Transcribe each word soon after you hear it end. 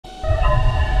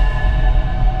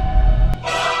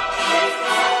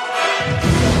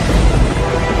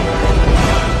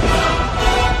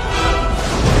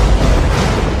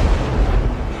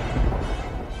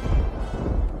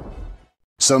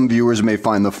Some viewers may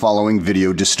find the following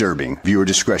video disturbing. Viewer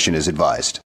discretion is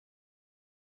advised.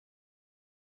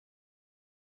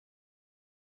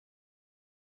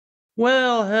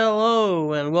 Well,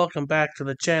 hello, and welcome back to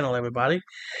the channel, everybody.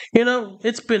 You know,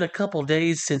 it's been a couple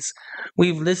days since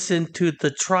we've listened to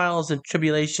the trials and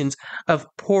tribulations of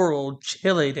poor old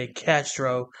Chillie de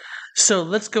Castro. So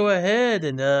let's go ahead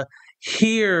and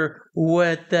hear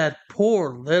what that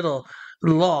poor little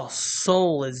lost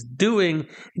soul is doing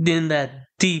in that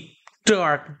deep,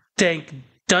 dark, dank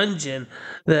dungeon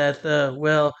that,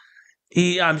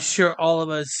 I'm sure all of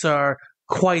us are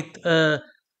quite,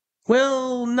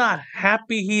 well, not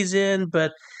happy he's in,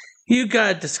 but you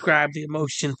gotta describe the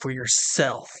emotion for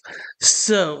yourself.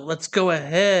 So let's go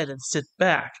ahead and sit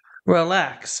back,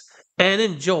 relax, and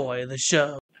enjoy the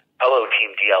show. Hello, Team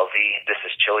DLZ. This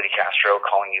is Chillie de Castro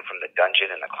calling you from the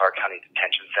dungeon in the Clark County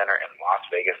Detention Center in Las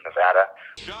Vegas, Nevada.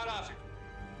 Shut up!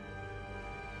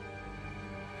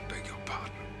 Beg your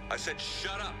pardon. I said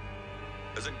shut up.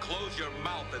 As in close your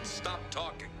mouth and stop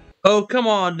talking. Oh, come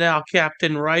on now,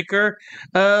 Captain Riker.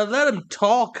 Let him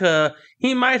talk.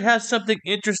 He might have something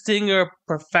interesting or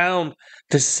profound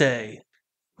to say.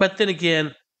 But then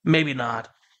again, maybe not.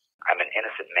 I'm an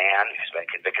innocent man who's been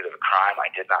convicted of a crime I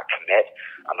did not commit.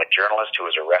 I'm a journalist who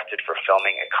was arrested for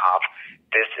filming a cop.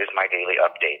 This is my daily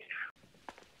update.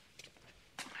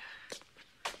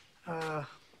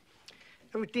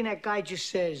 Everything that guy just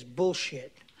says is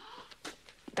bullshit.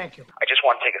 Thank you. I just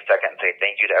want to take a second and say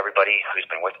thank you to everybody who's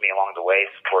been with me along the way,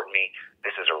 supporting me.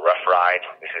 This is a rough ride.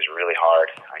 This is really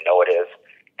hard. I know it is.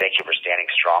 Thank you for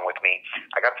standing strong with me.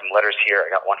 I got some letters here.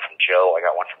 I got one from Joe. I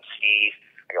got one from Steve.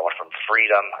 I got one from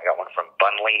Freedom. I got one from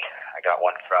Bunley. I got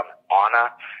one from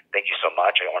Anna. Thank you so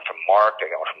much. I got one from Mark.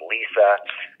 I got one from Lisa.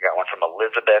 I got one from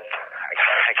Elizabeth.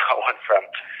 I got one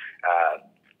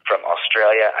from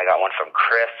Australia. I got one from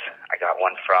Chris. I got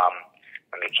one from,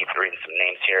 let me keep reading some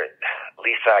names here.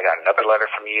 Lisa, I got another letter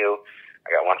from you.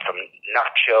 I got one from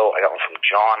Nacho. I got one from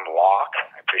John Locke.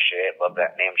 I appreciate it. Love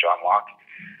that name, John Locke.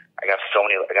 I got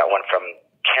one from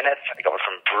Kenneth. I got one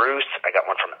from Bruce. I got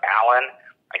one from Alan.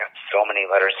 I got so many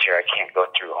letters here. I can't go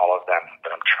through all of them,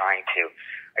 but I'm trying to.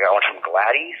 I got one from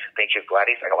Gladys. Thank you,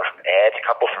 Gladys. I got one from Ed. A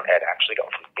couple from Ed, actually. I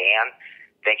got one from Dan.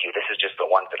 Thank you. This is just the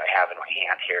ones that I have in my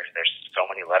hand here. There's so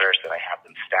many letters that I have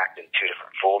them stacked in 2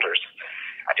 different folders.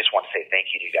 I just want to say thank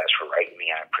you to you guys for writing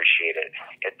me. I appreciate it.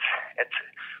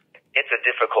 It's a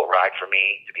difficult ride for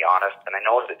me, to be honest, and I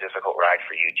know it's a difficult ride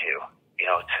for you too. You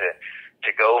know,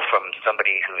 to go from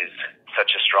somebody who's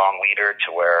such a strong leader to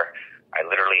where I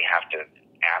literally have to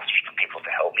ask for people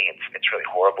to help me. It's really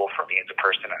horrible for me as a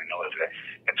person. I know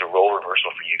it's a role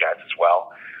reversal for you guys as well.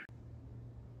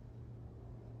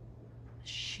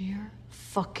 Sheer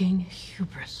fucking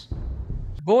hubris.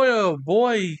 Boy, oh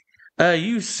boy,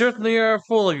 you certainly are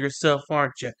full of yourself,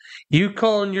 aren't you? You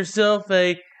calling yourself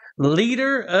a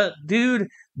leader? Dude,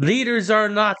 leaders are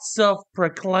not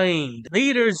self-proclaimed.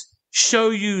 Leaders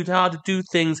show you how to do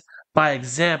things by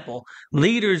example.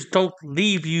 Leaders don't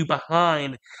leave you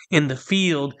behind in the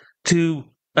field to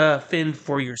fend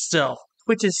for yourself,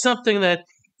 which is something that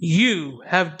you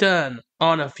have done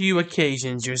on a few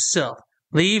occasions yourself.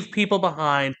 Leave people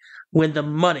behind when the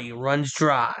money runs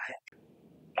dry.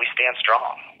 We stand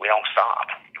strong. We don't stop.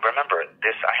 Remember,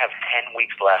 I have 10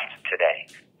 weeks left today.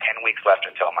 10 weeks left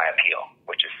until my appeal,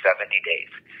 which is 70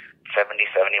 days. 71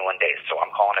 days. So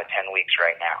I'm calling it 10 weeks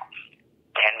right now.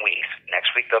 10 weeks.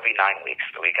 Next week, there'll be 9 weeks.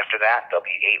 The week after that, there'll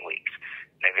be 8 weeks.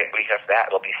 The week after that,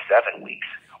 it'll be 7 weeks.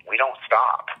 We don't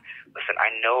stop. Listen,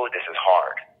 I know this is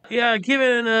hard. Yeah,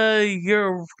 given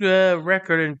your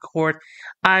record in court,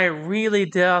 I really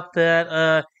doubt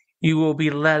that you will be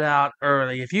let out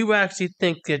early. If you actually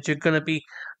think that you're going to be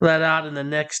let out in the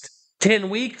next 10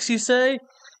 weeks, you say?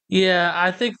 Yeah,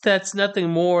 I think that's nothing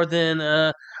more than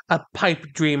a pipe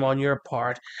dream on your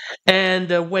part, and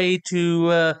a way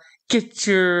to get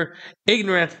your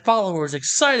ignorant followers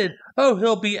excited. Oh,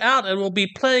 he'll be out and we'll be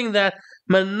playing that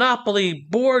Monopoly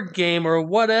board game or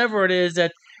whatever it is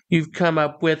that you've come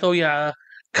up with. Oh yeah,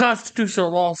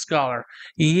 constitutional law scholar.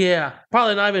 Yeah,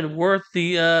 probably not even worth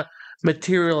the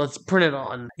material it's printed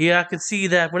on. Yeah, I can see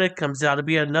that when it comes out, it'll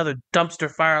be another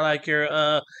dumpster fire like your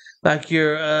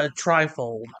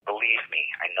trifold. Believe me,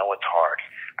 I know it's hard.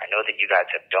 I know that you guys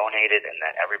have donated and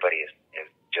that everybody is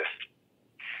just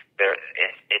there.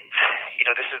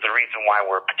 This is the reason why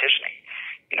we're petitioning.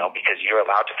 Because you're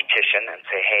allowed to petition and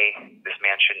say, hey, this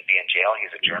man shouldn't be in jail.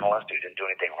 He's a journalist who didn't do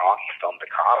anything wrong. He filmed a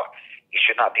cop. He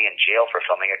should not be in jail for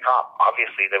filming a cop.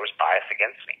 Obviously, there was bias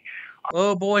against me.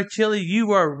 Oh boy, Chillie,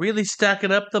 you are really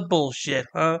stacking up the bullshit,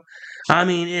 huh? I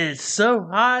mean, it is so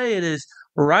high, it is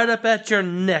right up at your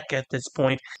neck at this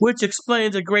point, which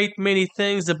explains a great many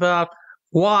things about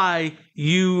why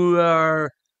you are,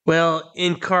 well,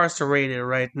 incarcerated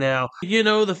right now. You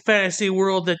know, the fantasy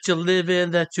world that you live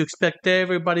in, that you expect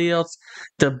everybody else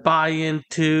to buy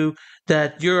into,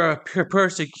 that you're a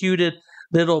persecuted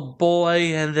little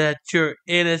boy and that you're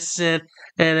innocent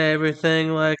and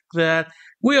everything like that.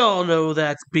 We all know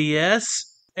that's BS.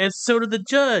 And so did the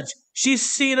judge. She's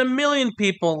seen a million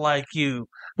people like you.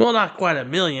 Well, not quite a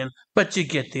million, but you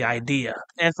get the idea.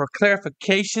 And for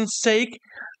clarification's sake,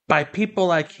 by people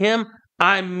like him,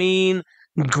 I mean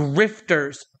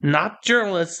grifters. Not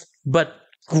journalists, but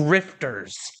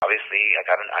grifters. Obviously, I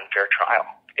got an unfair trial.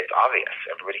 It's obvious.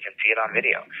 Everybody can see it on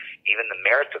video. Even the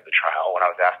merits of the trial, when I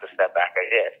was asked to step back, I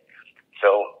did.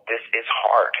 So this is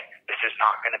hard. This is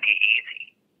not going to be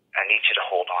easy. I need you to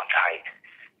hold on tight.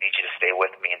 I need you to stay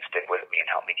with me and stick with me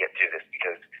and help me get through this,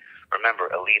 because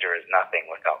remember, a leader is nothing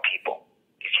without people.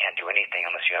 You can't do anything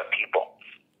unless you have people.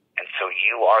 And so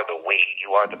you are the weight.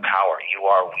 You are the power. You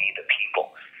are we the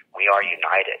people. We are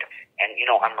united. And, you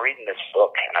know, I'm reading this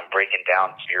book and I'm breaking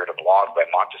down Spirit of Laws by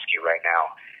Montesquieu right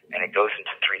now, and it goes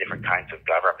into 3 different kinds of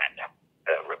government: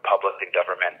 a republican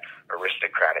government,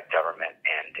 aristocratic government,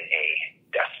 and a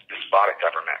despotic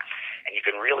government. And you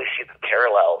can really see the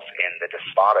parallels in the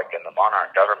despotic and the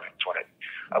monarch governments when it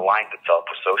aligns itself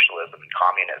with socialism and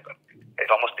communism. It's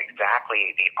almost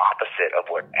exactly the opposite of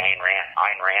what Ayn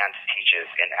Rand teaches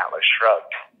in Atlas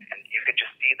Shrugged. And you could just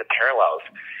see the parallels.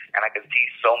 And I could see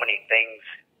so many things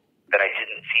that I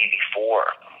didn't see before.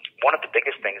 One of the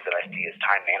biggest things that I see is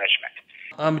time management.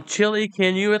 Chillie,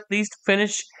 can you at least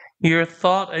finish your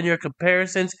thought and your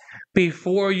comparisons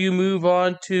before you move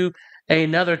on to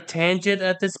another tangent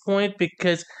at this point?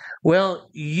 Because, well,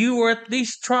 you were at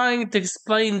least trying to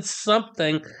explain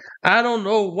something. I don't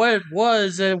know what it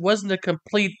was. It wasn't a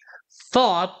complete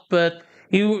thought, but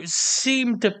you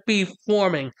seemed to be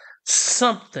forming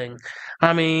something.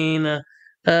 I mean,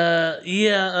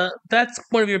 that's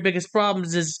one of your biggest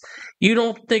problems is you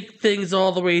don't think things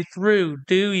all the way through,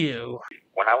 do you?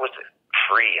 When I was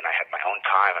free and I had my own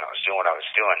time and I was doing what I was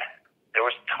doing, there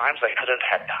was times I could have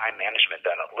had time management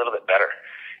done a little bit better.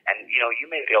 And, you know, you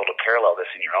may be able to parallel this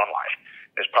in your own life.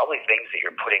 There's probably things that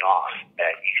you're putting off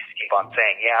that you keep on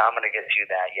saying, yeah, I'm going to get to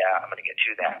that, yeah, I'm going to get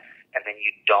to that, and then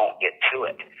you don't get to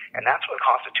it. And that's what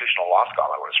Constitutional Law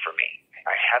Scholar was for me.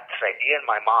 I had this idea in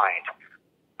my mind,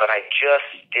 but I just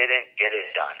didn't get it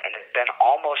done. And it's been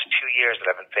almost 2 years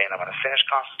that I've been saying I'm going to finish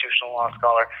Constitutional Law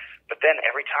Scholar, but then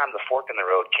every time the fork in the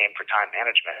road came for time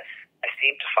management, I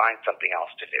seemed to find something else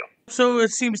to do. So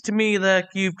it seems to me that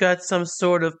you've got some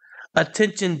sort of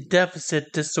attention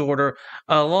deficit disorder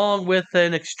along with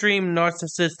an extreme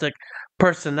narcissistic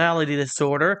personality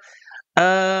disorder.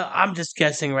 I'm just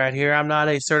guessing right here. I'm not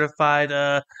a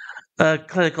certified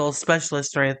clinical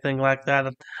specialist or anything like that.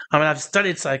 I mean, I've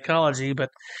studied psychology, but,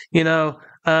 you know,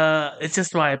 it's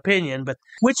just my opinion, but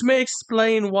which may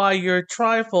explain why your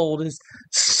trifold is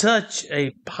such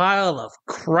a pile of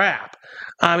crap.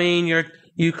 I mean,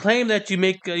 you claim that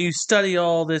you study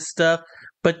all this stuff,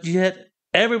 but yet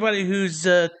everybody who's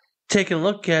taken a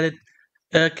look at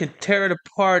it can tear it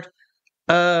apart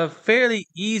fairly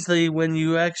easily when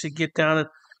you actually get down to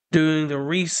doing the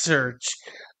research,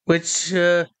 which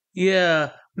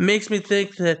makes me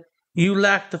think that you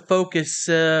lack the focus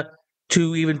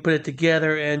to even put it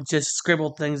together and just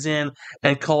scribble things in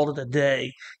and call it a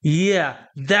day. Yeah,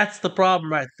 that's the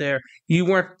problem right there. You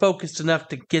weren't focused enough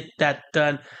to get that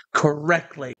done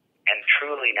correctly. And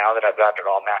truly, now that I've got it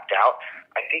all mapped out,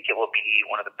 I think it will be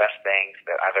one of the best things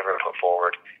that I've ever put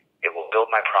forward. It will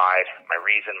build my pride, my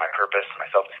reason, my purpose,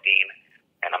 my self-esteem,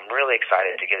 and I'm really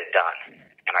excited to get it done.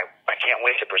 And I can't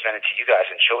wait to present it to you guys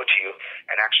and show it to you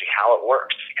and actually how it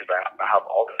works, because I have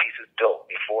all the pieces built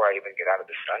before I even get out of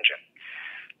this dungeon.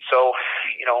 So,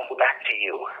 you know, back to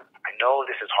you. I know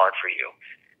this is hard for you.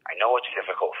 I know it's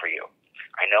difficult for you.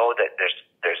 I know that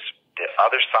there's the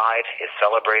other side is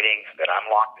celebrating that I'm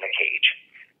locked in a cage.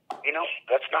 You know,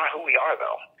 that's not who we are,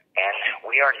 though. And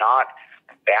we are not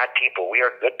bad people. We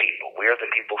are good people. We are the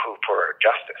people who are for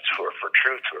justice, who are for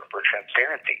truth, who are for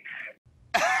transparency.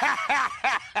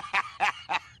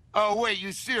 Oh, wait,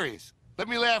 you serious?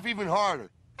 Let me laugh even harder.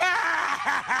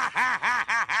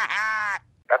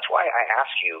 That's why I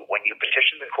ask you, when you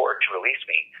petition the court to release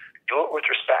me, do it with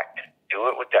respect, do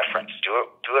it with deference, do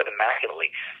it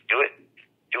immaculately, do it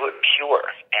pure.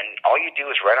 And all you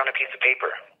do is write on a piece of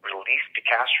paper, release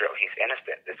DeCastro, he's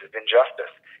innocent, this is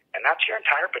injustice. And that's your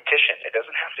entire petition. It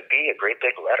doesn't have to be a great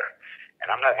big letter.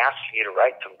 And I'm not asking you to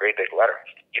write some great big letter.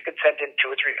 You can send in 2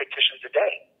 or 3 petitions a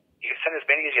day. You can send as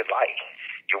many as you'd like.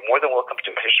 You're more than welcome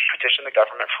to petition the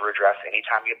government for redress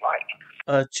anytime you'd like.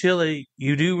 Chillie,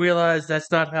 you do realize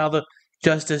that's not how the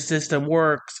justice system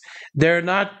works. They're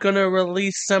not going to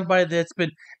release somebody that's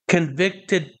been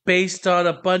convicted based on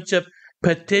a bunch of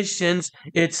petitions.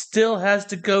 It still has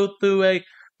to go through a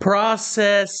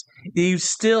process. You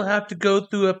still have to go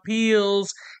through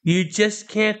appeals. You just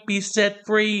can't be set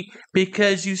free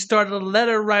because you started a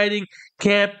letter writing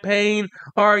campaign.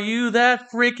 Are you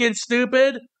that freaking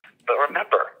stupid? But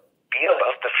remember, be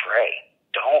above the fray.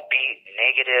 Don't be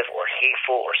negative or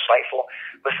hateful or spiteful.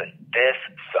 Listen, this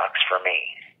sucks for me.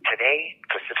 Today,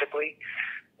 specifically,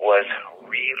 was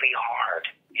really hard.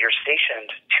 You're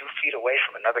stationed 2 feet away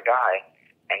from another guy,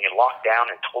 and you're locked down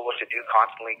and told what to do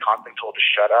constantly told to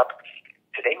shut up.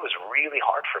 Today was really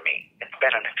hard for me. It's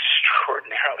been an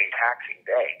extraordinarily taxing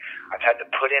day. I've had to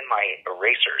put in my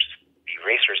erasers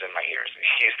in my ears.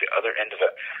 You use the other end of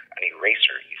an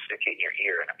eraser. You stick it in your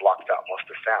ear, and it blocks out most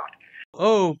of the sound.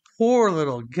 Oh, poor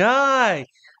little guy.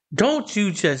 Don't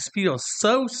you just feel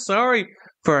so sorry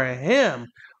for him?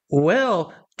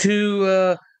 Well,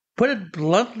 to put it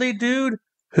bluntly, dude,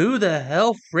 who the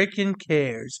hell freaking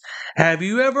cares? Have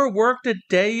you ever worked a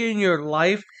day in your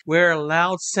life where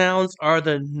loud sounds are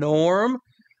the norm?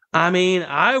 I mean,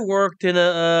 I worked in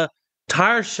a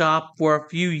tire shop for a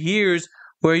few years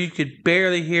where you could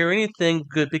barely hear anything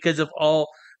good because of all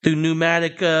the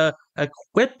pneumatic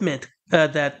equipment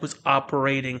that was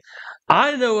operating.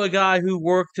 I know a guy who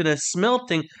worked in a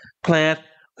smelting plant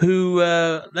who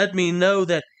let me know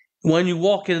that when you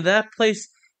walk into that place,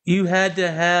 you had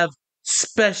to have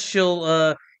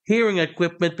special hearing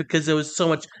equipment because there was so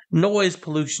much noise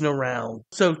pollution around.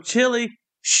 So, Chillie,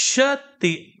 shut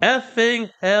the effing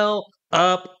hell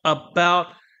up about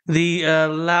the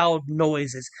loud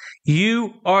noises.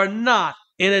 You are not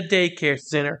in a daycare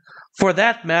center. For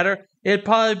that matter, it'd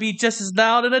probably be just as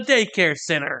loud in a daycare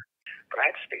center. But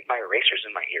I had to stick my erasers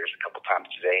in my ears a couple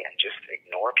times today and just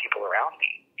ignore people around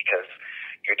me because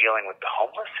you're dealing with the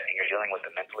homeless and you're dealing with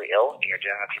the mentally ill and you're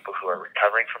dealing with people who are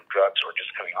recovering from drugs or just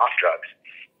coming off drugs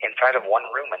inside of one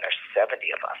room, and there's 70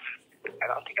 of us. I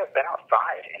don't think I've been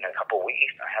outside in a couple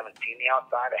weeks. I haven't seen the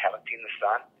outside. I haven't seen the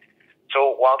sun.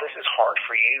 So while this is hard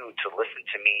for you to listen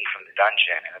to me from the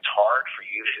dungeon, and it's hard for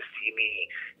you to see me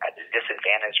at the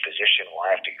disadvantaged position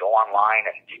where I have to go online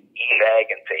and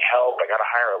e-beg and say, help, I got to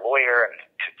hire a lawyer, and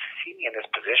to see me in this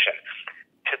position,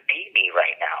 to be me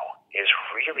right now is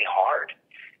really hard.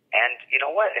 And you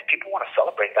know what? If people want to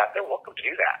celebrate that, they're welcome to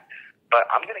do that. But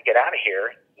I'm going to get out of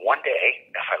here one day,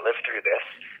 if I live through this,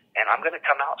 and I'm going to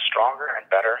come out stronger and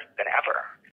better than ever.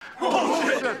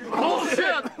 Bullshit!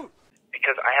 Bullshit!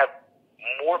 Because I have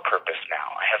more purpose now.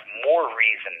 I have more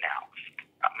reason now.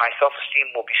 My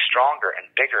self-esteem will be stronger and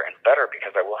bigger and better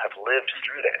because I will have lived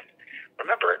through this.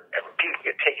 Remember, people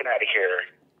get taken out of here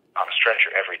on a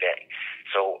stretcher every day.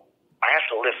 So I have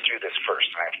to live through this first.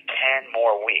 I have 10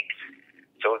 more weeks.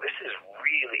 So this is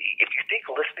really, if you think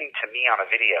listening to me on a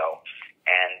video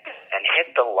and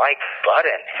hit the like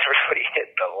button, everybody hit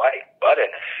the like button,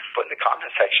 put in the comment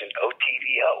section,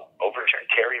 OTVO, overturn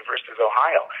Terry versus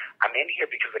Ohio. I'm in here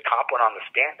because the cop went on the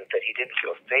stand and said he didn't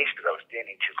feel safe because I was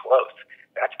standing too close.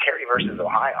 That's Terry versus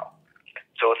Ohio.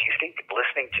 So if you think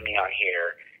listening to me on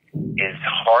here is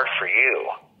hard for you,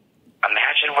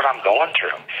 imagine what I'm going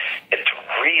through. It's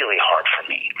really hard for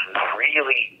me. I'm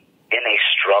really in a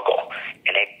struggle,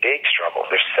 in a big struggle.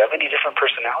 There's 70 different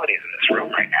personalities in this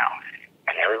room right now.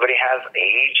 And everybody has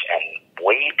age and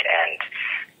weight and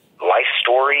life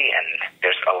story, and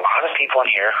there's a lot of people in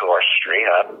here who are straight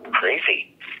up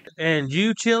crazy. And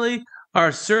you, Chillie,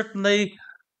 are certainly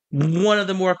one of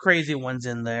the more crazy ones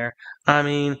in there. I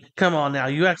mean, come on now.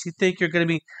 You actually think you're going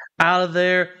to be out of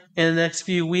there in the next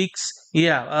few weeks?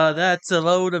 Yeah, that's a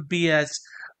load of BS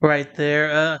right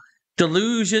there.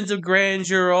 Delusions of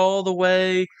grandeur all the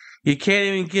way. You can't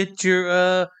even get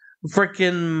your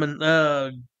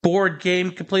freaking board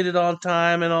game completed on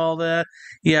time and all that.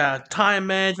 Yeah, time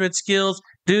management skills.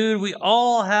 Dude, we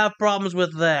all have problems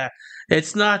with that.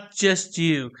 It's not just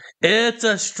you. It's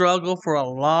a struggle for a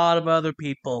lot of other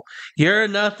people. You're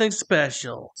nothing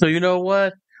special. So you know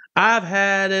what? I've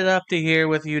had it up to here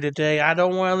with you today. I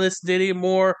don't want to listen to any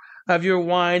more of your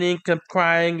whining,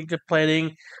 crying, and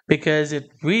complaining because it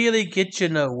really gets you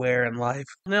nowhere in life.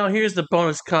 Now here's the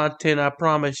bonus content I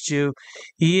promised you.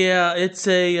 Yeah, it's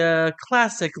a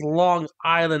classic Long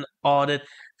Island audit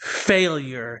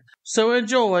failure. So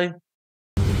enjoy.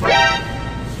 I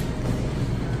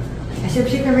said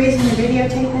you can reason the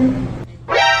videotaping.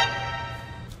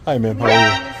 Hi, ma'am. How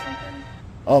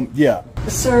are you? Yeah.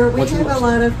 Sir, we have a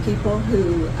lot of people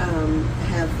who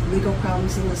have legal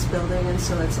problems in this building, and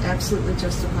so it's absolutely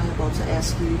justifiable to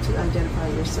ask you to identify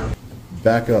yourself.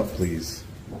 Back up, please.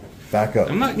 Back up.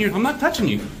 I'm not touching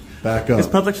you. Back up. It's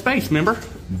public space, remember?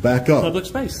 Back up. Public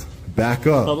space. Back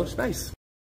up. Public space.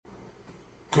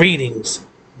 Greetings,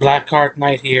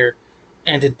 BlackHartKnight here,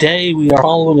 and today we are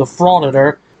following a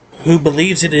frauditor who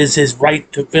believes it is his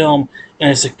right to film in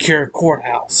a secure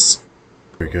courthouse.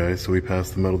 Alright guys, so we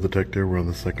passed the metal detector, we're on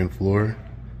the second floor.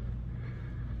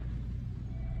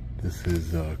 This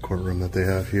is a courtroom that they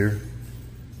have here.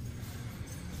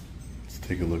 Let's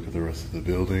take a look at the rest of the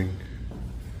building.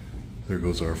 There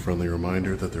goes our friendly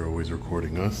reminder that they're always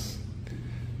recording us,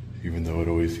 even though it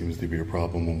always seems to be a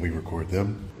problem when we record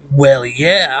them. Well,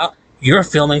 yeah, you're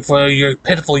filming for your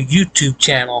pitiful YouTube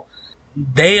channel.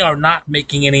 They are not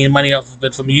making any money off of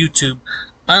it from YouTube,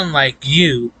 unlike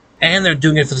you, and they're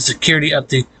doing it for the security of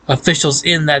the officials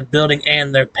in that building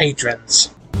and their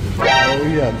patrons.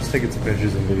 Oh yeah, I'm just taking some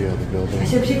pictures and video of the building.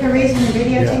 Is there particular reason you're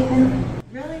videotaping?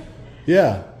 Really?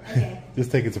 Yeah, Okay.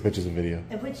 just taking some pictures and video.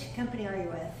 And which company are you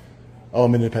with? Oh,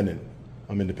 I'm independent.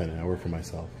 I work for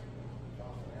myself.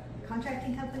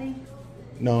 Contracting company?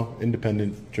 No,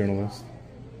 independent journalist.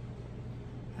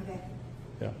 Okay.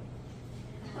 Yeah.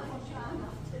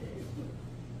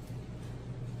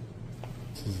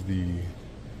 This is the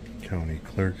county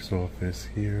clerk's office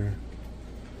here.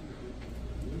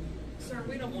 Sir,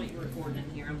 we don't want you recording in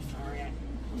here. I'm sorry.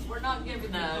 We're not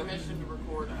giving you permission to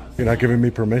record us. You're not giving me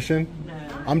permission? No.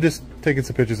 I'm just taking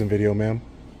some pictures and video, ma'am.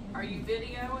 Are you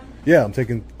videoing? Yeah, I'm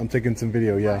taking some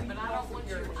video, yeah. But I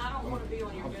don't want to be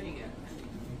on your video.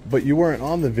 But you weren't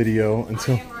on the video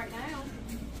until... I am right now.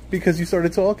 Because you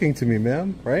started talking to me,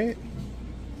 ma'am, right?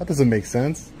 That doesn't make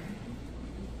sense.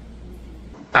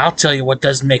 I'll tell you what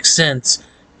doesn't make sense.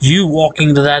 You walking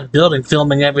into that building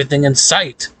filming everything in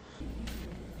sight.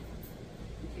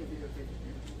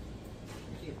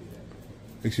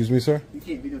 Excuse me, sir? You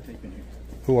can't videotape in here.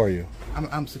 Who are you?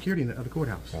 I'm security of the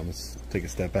courthouse. I'm just take a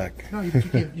step back. No, you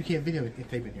can't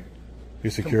videotape in here.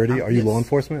 You're security? Are you yes. law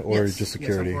enforcement or Yes. just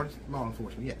security? Yes, I'm part of law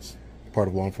enforcement, yes. Part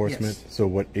of law enforcement? Yes. So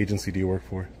what agency do you work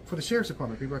for? For the Sheriff's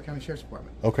Department, Greenville County Sheriff's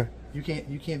Department. Okay. You can't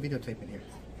videotape in here.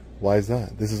 Why is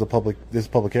that? This is a public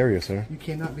area, sir. You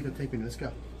cannot videotape in here. Let's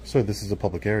go. Sir, this is a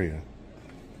public area.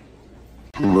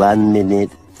 1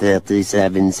 minute,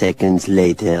 37 seconds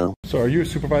later. So are you a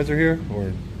supervisor here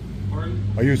or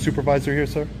are you a supervisor here,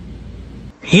 sir?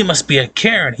 He must be a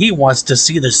Karen. He wants to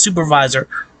see the supervisor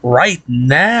right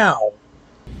now.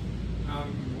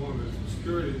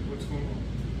 Security, what's going on?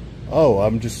 Oh,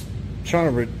 I'm just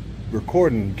trying to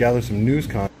record and gather some news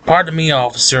content. Pardon me,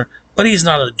 officer, but he's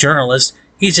not a journalist.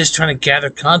 He's just trying to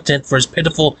gather content for his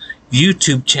pitiful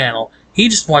YouTube channel. He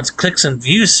just wants clicks and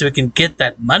views so he can get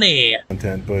that money.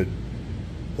 Content, but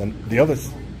then the other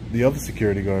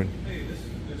security guard. Hey, this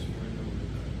right over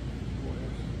there.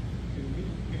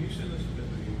 Can you send us a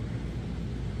video?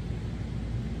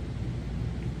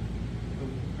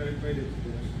 Right at the desk.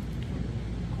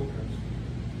 Courthouse.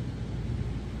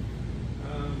 We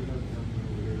have nothing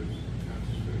over there. It's kind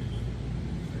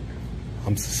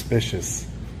of suspicious. I'm suspicious.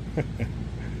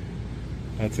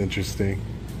 That's interesting.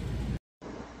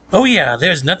 Oh yeah,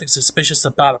 there's nothing suspicious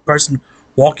about a person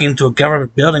walking into a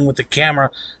government building with a camera,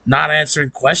 not answering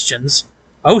questions.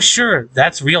 Oh sure,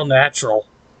 that's real natural.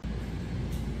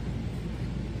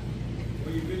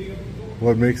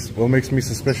 What makes me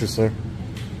suspicious, sir?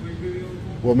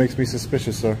 What makes me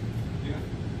suspicious, sir?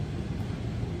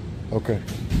 Okay.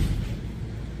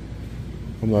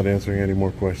 I'm not answering any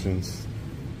more questions.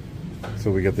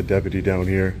 So we got the deputy down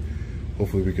here.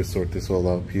 Hopefully we can sort this all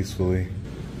out peacefully.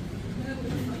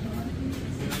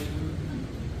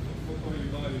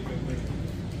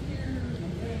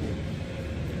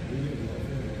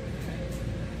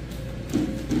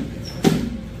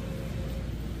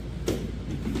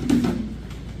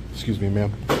 Excuse me,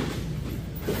 ma'am.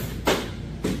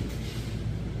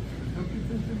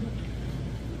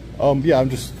 Yeah, I'm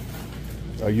just...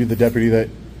 Are you the deputy that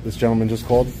this gentleman just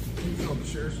called? No, the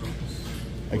sheriff's office.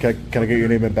 And can I get your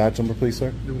name and badge number, please,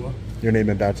 sir? Do what? Your name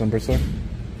and badge number, sir?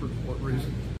 For what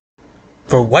reason?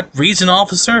 For what reason,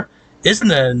 officer?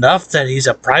 Isn't it enough that he's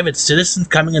a private citizen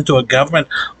coming into a government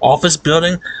office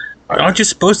building? Aren't you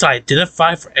supposed to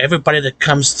identify for everybody that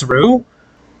comes through?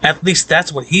 At least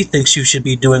that's what he thinks you should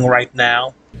be doing right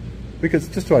now. Because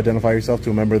just to identify yourself to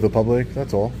a member of the public,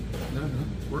 that's all. No.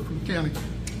 We're from the county.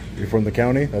 You're from the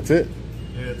county? That's it?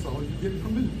 Yeah, that's all you get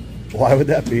from me. Why would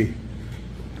that be?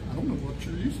 I don't know what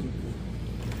you're using it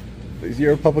for.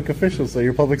 You're a public official, so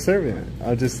you're a public servant.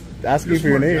 I'm just asking for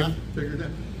your name. Figure it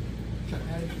out.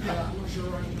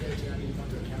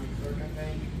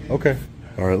 Okay.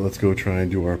 All right, let's go try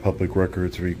and do our public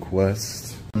records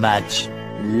request. Much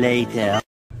later.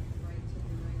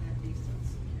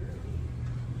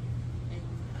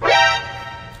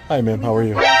 Hi, ma'am. How are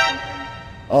you?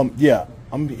 Yeah,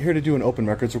 I'm here to do an open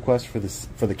records request for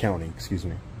the county. Excuse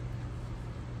me.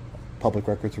 Public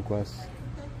records request.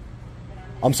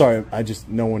 I'm sorry.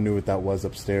 No one knew what that was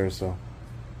upstairs. So.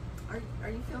 Are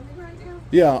you filming right now?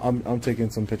 Yeah, I'm taking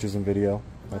some pictures and video.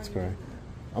 That's correct.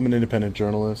 I'm an independent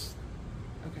journalist.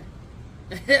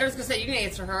 Okay. I was gonna say you can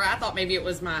answer her. I thought maybe it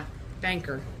was my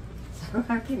banker. So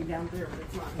I came down there, but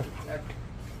it's not. Okay.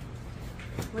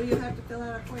 Well, you have to fill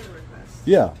out a FOIA request.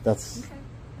 Yeah, that's.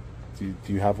 Okay.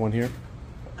 Do you have one here?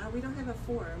 We don't have a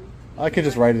form. I could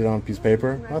just write it on a piece of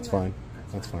paper. That's fine.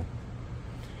 That's fine.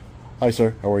 Hi,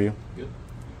 sir. How are you? Good.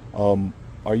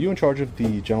 Are you in charge of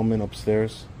the gentleman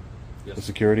upstairs? Yes. The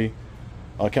security?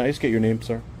 Can I just get your name,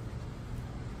 sir?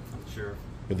 I'm the sheriff.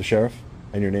 You're the sheriff?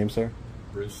 And your name, sir?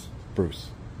 Bruce. Bruce.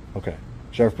 Okay.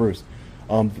 Sheriff Bruce.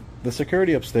 The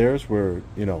security upstairs were,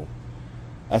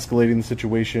 escalating the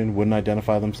situation, wouldn't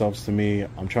identify themselves to me.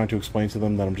 I'm trying to explain to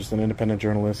them that I'm just an independent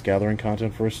journalist gathering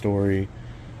content for a story.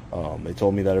 They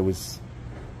told me that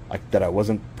that I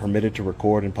wasn't permitted to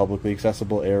record in publicly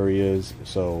accessible areas,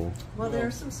 so... Well, there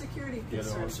are some security concerns.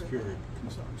 Yeah, there are security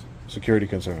concerns. Security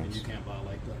concerns. And you can't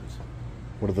violate those.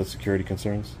 What are the security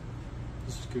concerns?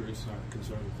 The security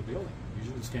concerns with the building.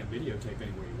 You just can't videotape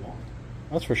anywhere you want.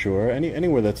 That's for sure.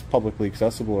 Anywhere that's publicly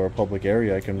accessible or a public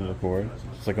area I can record,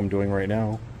 just like I'm doing right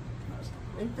now.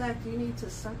 In fact, you need to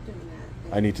stop doing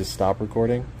that. I need to stop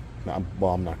recording? No,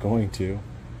 I'm not going to.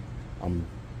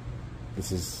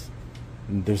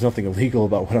 There's nothing illegal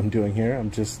about what I'm doing here.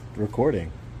 I'm just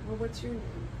recording. Well, what's your name?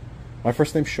 My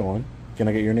first name's Sean. Can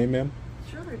I get your name, ma'am?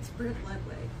 Sure, it's Brent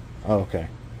Ledway. Oh, okay.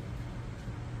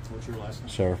 What's your last name?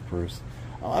 Sheriff Bruce.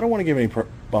 I don't want to give any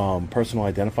personal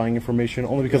identifying information,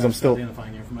 only because I'm still...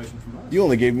 identifying information from us. You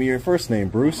only gave me your first name,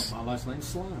 Bruce. My last name's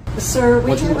Slime. Sir,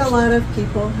 we have a lot of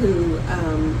people who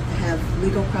have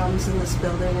legal problems in this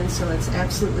building, and so it's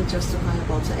absolutely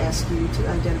justifiable to ask you to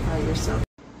identify yourself.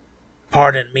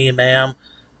 Pardon me, ma'am,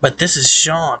 but this is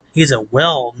Sean. He's a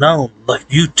well-known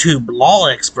YouTube law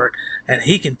expert, and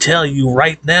he can tell you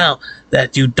right now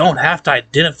that you don't have to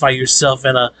identify yourself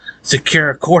in a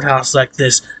secure courthouse like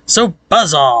this, so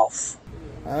buzz off.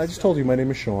 I just told you my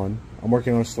name is Sean. I'm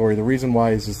working on a story. The reason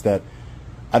why is just that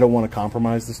I don't want to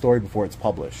compromise the story before it's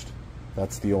published.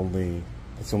 That's the only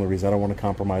reason. I don't want to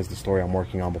compromise the story I'm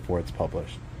working on before it's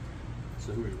published.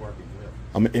 So who are you working with?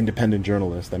 I'm an independent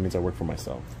journalist. That means I work for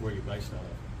myself. Where are you based out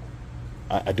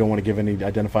of? I don't want to give any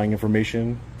identifying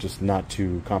information, just not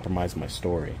to compromise my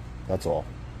story. That's all.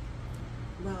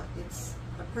 Well, it's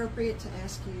appropriate to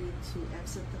ask you to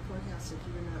exit the courthouse if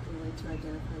you're not willing to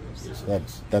identify yourself.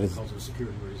 Yes, that is because of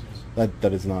security reasons.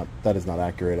 that is not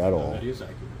accurate at all. No, that is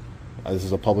accurate. This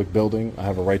is a public building. I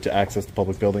have a right to access the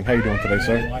public building. How you doing today,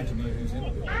 sir? I'd like to know who's in the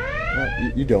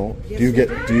building. You don't. Yes,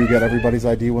 do you get everybody's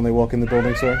ID when they walk in the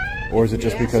building, sir? Or is it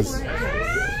just because?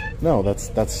 No,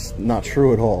 that's not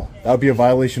true at all. That would be a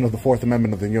violation of the Fourth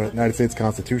Amendment of the United States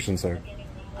Constitution, sir.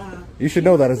 You should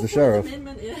know that as the sheriff. Fourth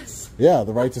Amendment is. Yeah,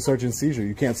 the right to search and seizure.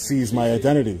 You can't seize my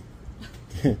identity.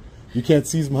 You can't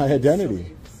seize my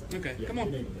identity. Okay, come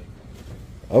on.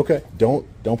 Okay, don't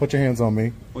put your hands on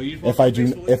me. Well, if I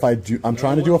do, I'm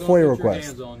trying to do a FOIA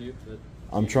request.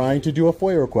 I'm trying to do a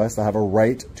FOIA request. I have a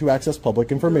right to access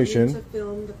public information. You need to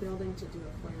film the building to do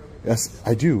a FOIA request. Yes,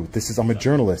 I do. I'm a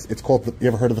journalist. It's called. You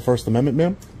ever heard of the First Amendment,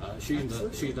 ma'am?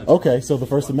 Okay, so the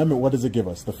First Amendment, what does it give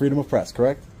us? The freedom of press,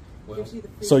 correct? Well,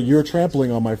 so you're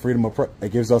trampling on my freedom of press.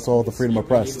 It gives us all the freedom of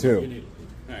press too.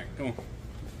 All right, come on.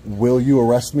 Will you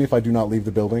arrest me if I do not leave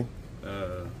the building?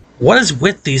 What is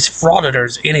with these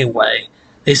frauditors anyway?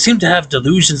 They seem to have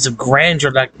delusions of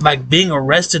grandeur, like being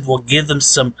arrested will give them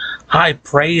some high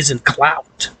praise and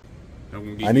clout.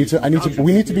 We need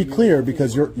to be clear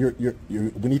because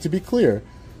we need to be clear.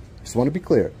 Just want to be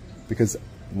clear because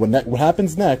what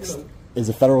happens next is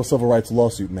a federal civil rights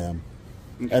lawsuit, ma'am,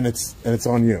 okay. and it's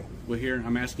on you. Well, here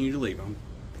I'm asking you to leave.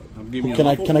 I'm giving you. Can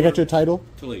I get your title?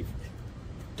 To leave.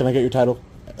 Can I get your title,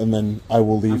 and then I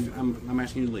will leave. I'm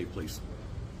asking you to leave, please.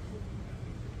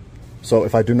 So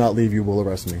if I do not leave, you will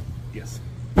arrest me? Yes.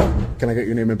 Can I get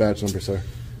your name and badge number, sir?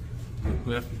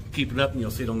 Well, keep it up and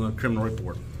you'll see it on the criminal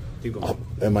report. Keep going.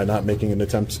 Am I not making an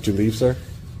attempt to leave, sir?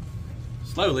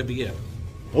 Slowly, but yeah.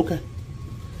 Okay.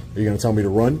 Are you going to tell me to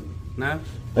run? No.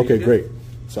 Okay, great.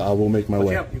 So I will make my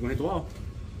way. You're going to hit the wall.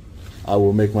 I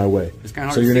will make my way. It's kind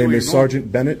of hard so to your see name where is you're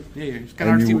Sergeant going. Bennett? Yeah, it's kind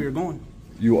of hard to see where you're going.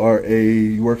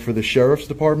 You work for the Sheriff's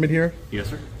Department here?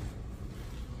 Yes, sir.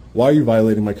 Why are you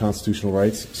violating my constitutional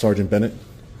rights, Sergeant Bennett?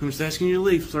 I'm just asking you to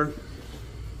leave, sir.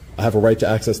 I have a right to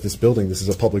access this building. This is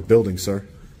a public building, sir.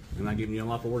 I'm not giving you a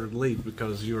lawful order to leave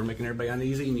because you were making everybody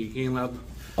uneasy and you can't allow...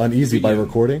 Uneasy by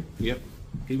recording? Yep.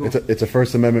 Keep on. It's a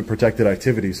First Amendment protected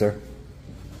activity, sir.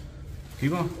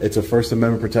 Keep on. It's a First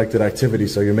Amendment protected activity,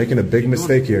 so you're making a big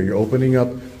mistake here. You're opening up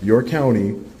your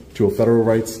county to a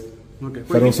federal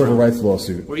civil rights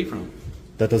lawsuit. Where are you from?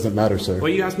 That doesn't matter, sir.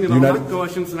 Well, you asked me all my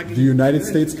questions, and I can... The United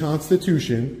States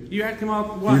Constitution. You asked me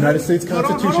all... The United States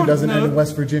Constitution doesn't end in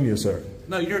West Virginia, sir.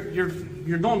 No,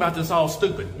 you're going about this all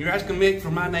stupid. You're asking me for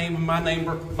my name and my name,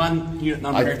 my unit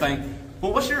number, everything.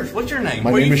 Well, what's yours? What's your name?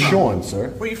 My name is Sean, sir.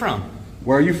 Where are you from?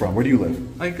 Where are you from? Where do you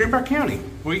live? Like Greenbrier County.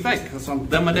 What do you think?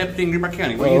 I'm a deputy in Greenbrier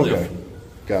County. Where do you live?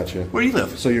 Gotcha. Where do you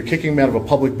live? So you're kicking me out of a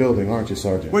public building, aren't you,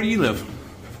 Sergeant? Where do you live?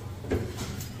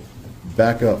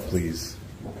 Back up, please.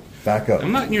 Back up.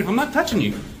 I'm not touching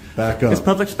you. Back up. It's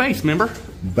public space, remember?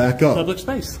 Back up. Public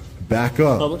space. Back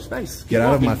up. Public space. Get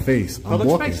out of my face. I'm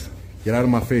walking. Get out of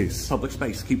my face. Public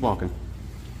space. Keep walking.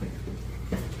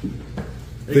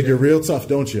 Think you're real tough,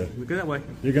 don't you? Go that way.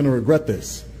 You're gonna regret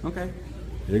this. Okay.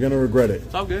 You're gonna regret it.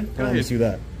 It's all good. I promise you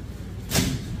that.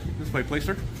 This way, please,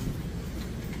 sir.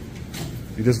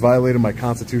 You just violated my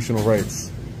constitutional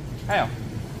rights. How?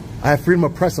 I have freedom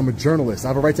of press. I'm a journalist. I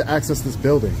have a right to access this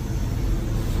building.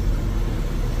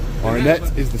 Arnett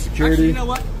is the security. Actually, you know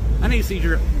what? I need to see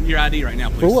your ID right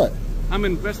now, please. For what? I'm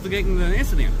investigating the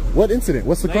incident. What incident?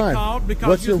 What's the crime? Called because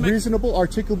What's your reasonable,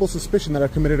 articulable suspicion that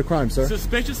I've committed a crime, sir?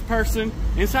 Suspicious person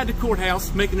inside the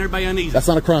courthouse making everybody uneasy. That's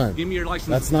not a crime. Give me your license.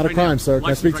 That's not a crime, sir. Can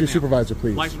I speak to your supervisor,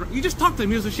 please? You just talked to him.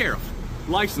 He was a sheriff.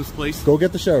 License, please. Go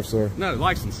get the sheriff, sir. No,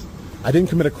 license. I didn't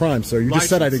commit a crime, sir. You just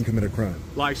said I didn't commit a crime.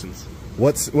 License.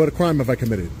 What crime have I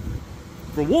committed?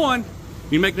 For one,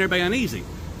 you're making everybody uneasy.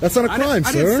 That's not a crime, sir.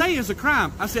 I didn't say it's a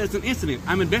crime. I said it's an incident.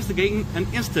 I'm investigating an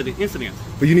incident.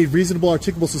 But you need reasonable,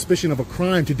 articulable suspicion of a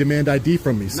crime to demand ID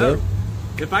from me, sir. No.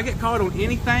 If I get caught on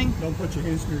anything... Don't put your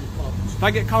hands in your pockets. If I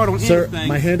get caught on anything... Sir,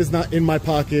 my hand is not in my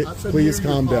pocket. Please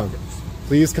calm down.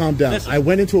 Please calm down. Listen. I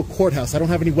went into a courthouse. I don't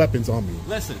have any weapons on me.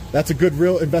 Listen. That's a good,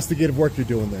 real investigative work you're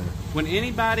doing there. When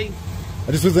anybody...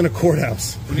 I just was in a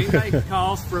courthouse. When anybody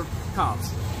calls for cops...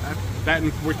 That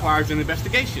requires an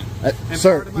investigation.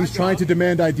 Sir, he's trying to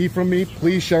demand ID from me.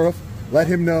 Please, Sheriff, let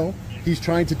him know. He's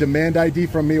trying to demand ID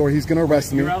from me or he's going to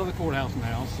arrest me. You're out of the courthouse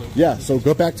now. So yeah, so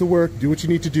go back to work. Do what you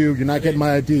need to do. You're not getting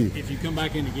my ID. If you come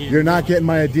back in again... You're not getting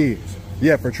my ID.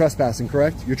 Yeah, for trespassing,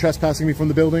 correct? You're trespassing me from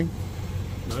the building?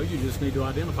 No, you just need to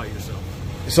identify yourself.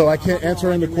 So I can't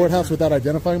enter in the courthouse without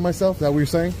identifying myself? Is that what you're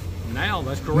saying? Now,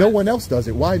 that's correct. No one else does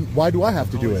it. Why do I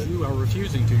have to do it? You are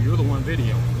refusing to. You're the one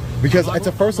video. Because it's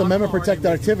a First Amendment protected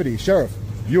activity. Sheriff,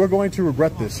 you are going to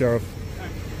regret this, Sheriff.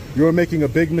 You are making a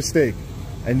big mistake.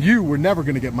 And you were never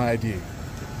going to get my ID.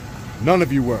 None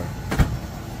of you were.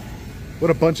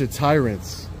 What a bunch of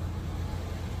tyrants.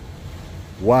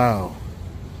 Wow.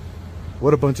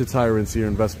 What a bunch of tyrants here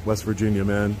in West Virginia,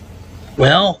 man.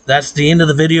 Well, that's the end of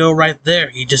the video right there.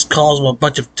 He just calls them a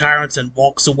bunch of tyrants and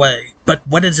walks away. But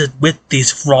what is it with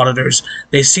these frauditors?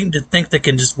 They seem to think they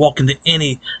can just walk into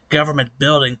any government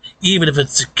building, even if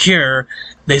it's secure.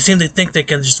 They seem to think they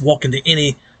can just walk into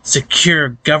any secure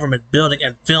government building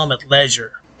and film at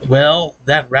leisure. Well,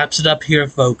 that wraps it up here,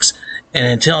 folks. And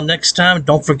until next time,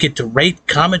 don't forget to rate,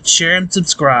 comment, share, and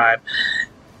subscribe.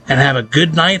 And have a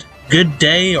good night, good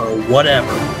day, or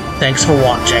whatever. Thanks for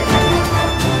watching.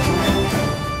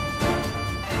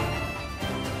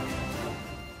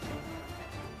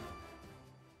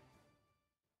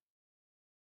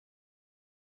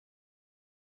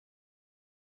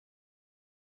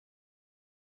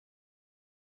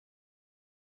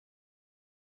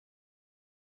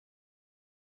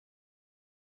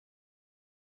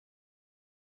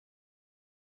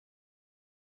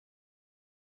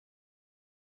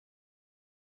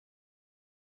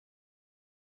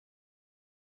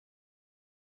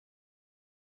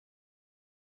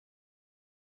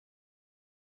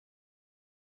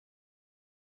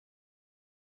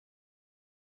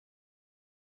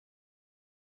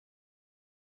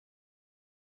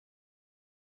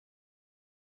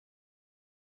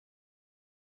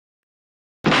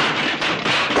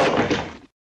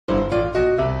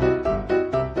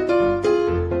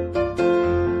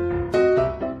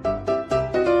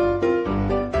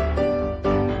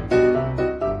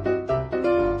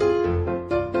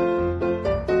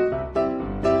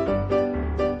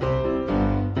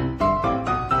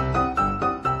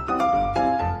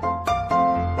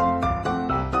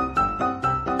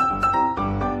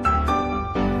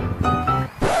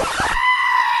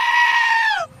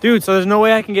 Dude, so there's no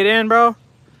way I can get in, bro?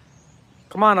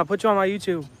 Come on, I'll put you on my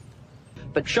YouTube.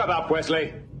 But shut up,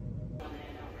 Wesley.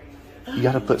 You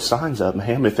gotta put signs up,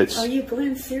 ma'am, if it's... Are you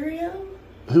Glenn Serio?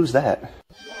 Who's that?